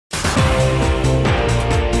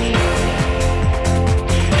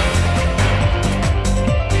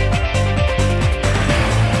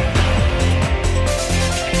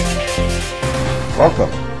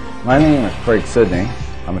My name is Craig Sidney.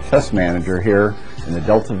 I'm a test manager here in the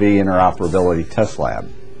DeltaV Interoperability Test Lab.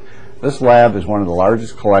 This lab is one of the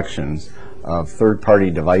largest collections of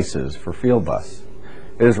third-party devices for Fieldbus.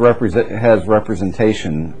 It has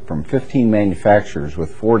representation from 15 manufacturers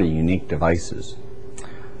with 40 unique devices.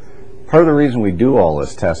 Part of the reason we do all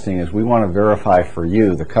this testing is we want to verify for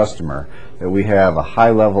you, the customer, that we have a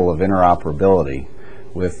high level of interoperability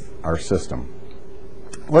with our system.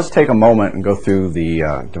 Let's take a moment and go through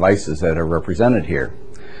the devices that are represented here.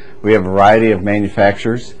 We have a variety of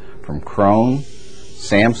manufacturers from Krone,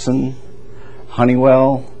 Samsung,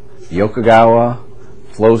 Honeywell, Yokogawa,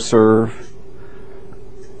 Flowserve,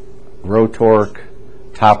 Rotork,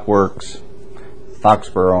 Topworks,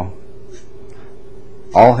 Foxborough.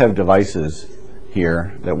 All have devices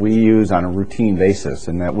here that we use on a routine basis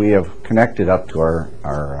and that we have connected up to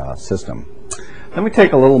our system. Let me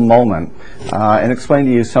take a little moment and explain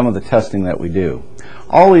to you some of the testing that we do.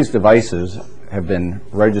 All these devices have been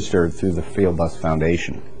registered through the Fieldbus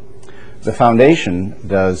Foundation. The Foundation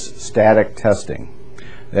does static testing.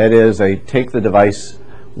 That is, they take the device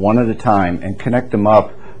one at a time and connect them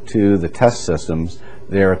up to the test systems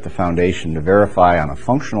there at the Foundation to verify on a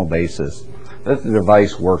functional basis that the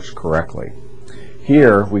device works correctly.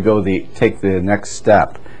 Here we take the next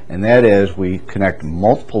step, and that is we connect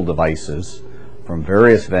multiple devices from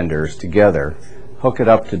various vendors together, hook it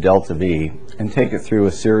up to DeltaV, and take it through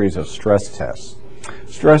a series of stress tests.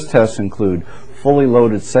 Stress tests include fully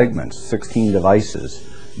loaded segments, 16 devices,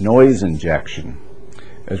 noise injection,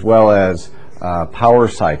 as well as power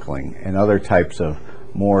cycling and other types of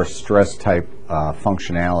more stress type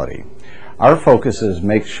functionality. Our focus is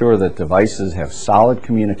make sure that devices have solid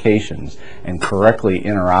communications and correctly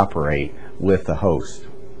interoperate with the host.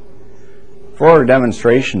 For our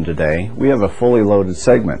demonstration today, we have a fully loaded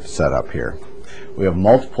segment set up here. We have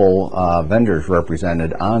multiple vendors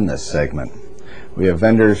represented on this segment. We have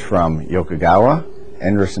vendors from Yokogawa,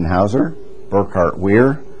 Endress+Hauser, Burkhardt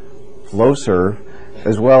Weir, Flowserve,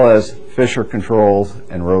 as well as Fisher Controls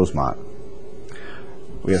and Rosemont.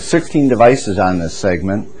 We have 16 devices on this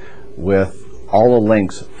segment with all the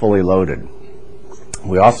links fully loaded.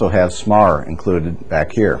 We also have SMAR included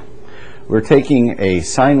back here. We're taking a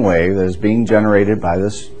sine wave that is being generated by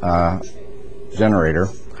this generator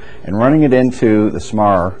and running it into the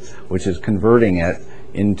SMAR, which is converting it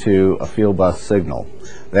into a Fieldbus signal.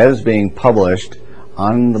 That is being published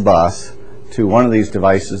on the bus to one of these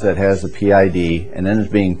devices that has the PID, and then is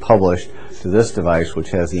being published to this device,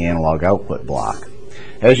 which has the analog output block.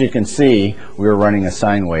 As you can see, we're running a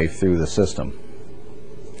sine wave through the system.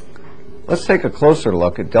 Let's take a closer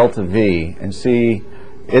look at DeltaV and see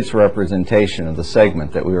its representation of the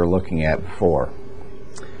segment that we were looking at before.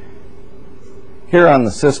 Here on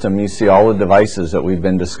the system you see all the devices that we've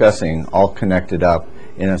been discussing all connected up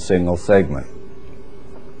in a single segment.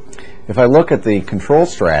 If I look at the control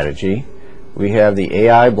strategy, we have the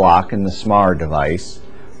AI block in the SMAR device,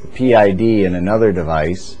 the PID in another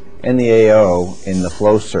device, and the AO in the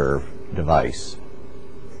Flowserve device.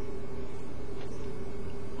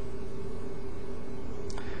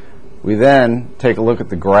 We then take a look at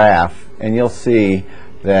the graph, and you'll see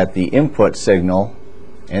that the input signal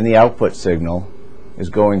and the output signal is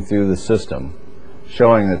going through the system,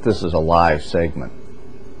 showing that this is a live segment.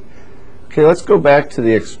 Okay, let's go back to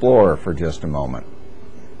the Explorer for just a moment.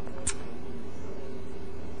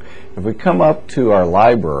 If we come up to our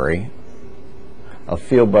library of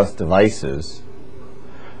Fieldbus devices,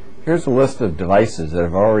 here's a list of devices that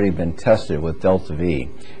have already been tested with DeltaV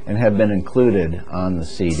and have been included on the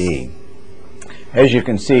CD. As you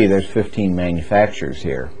can see, there's 15 manufacturers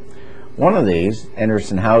here. One of these,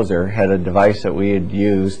 Endress+Hauser, had a device that we had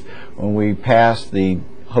used when we passed the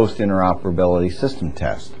host interoperability system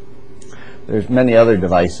test. There's many other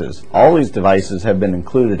devices. All these devices have been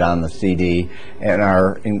included on the CD and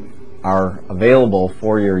are available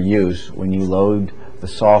for your use when you load the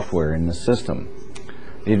software in the system.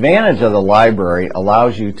 The advantage of the library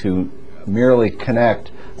allows you to merely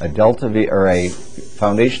connect a DeltaV or a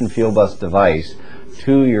Foundation Fieldbus device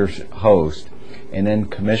to your host and then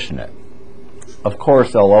commission it. Of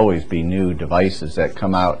course, there'll always be new devices that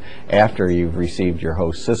come out after you've received your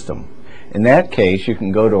host system. In that case, you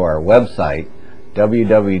can go to our website,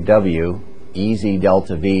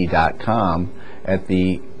 www.easydeltav.com, at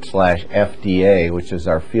the /FDA, which is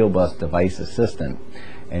our Fieldbus Device Assistant,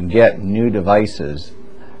 and get new device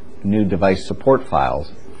support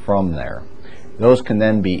files from there. Those can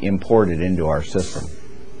then be imported into our system.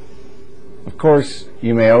 Of course,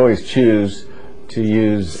 you may always choose to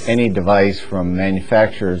use any device from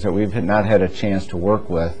manufacturers that we've not had a chance to work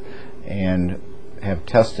with and have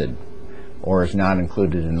tested. or is not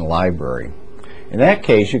included in the library. In that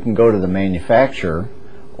case, you can go to the manufacturer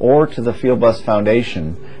or to the Fieldbus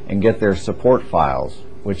Foundation and get their support files,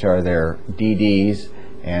 which are their DDs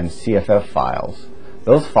and CFF files.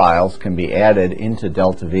 Those files can be added into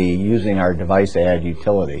DeltaV using our device add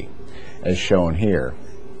utility, as shown here.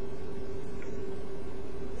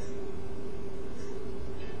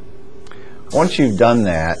 Once you've done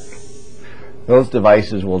that, those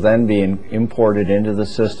devices will then be imported into the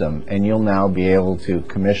system, and you'll now be able to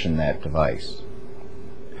commission that device.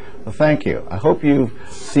 Well, thank you. I hope you've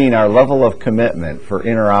seen our level of commitment for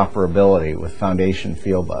interoperability with Foundation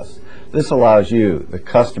Fieldbus. This allows you, the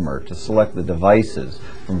customer, to select the devices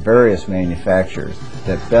from various manufacturers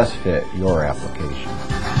that best fit your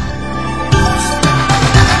application.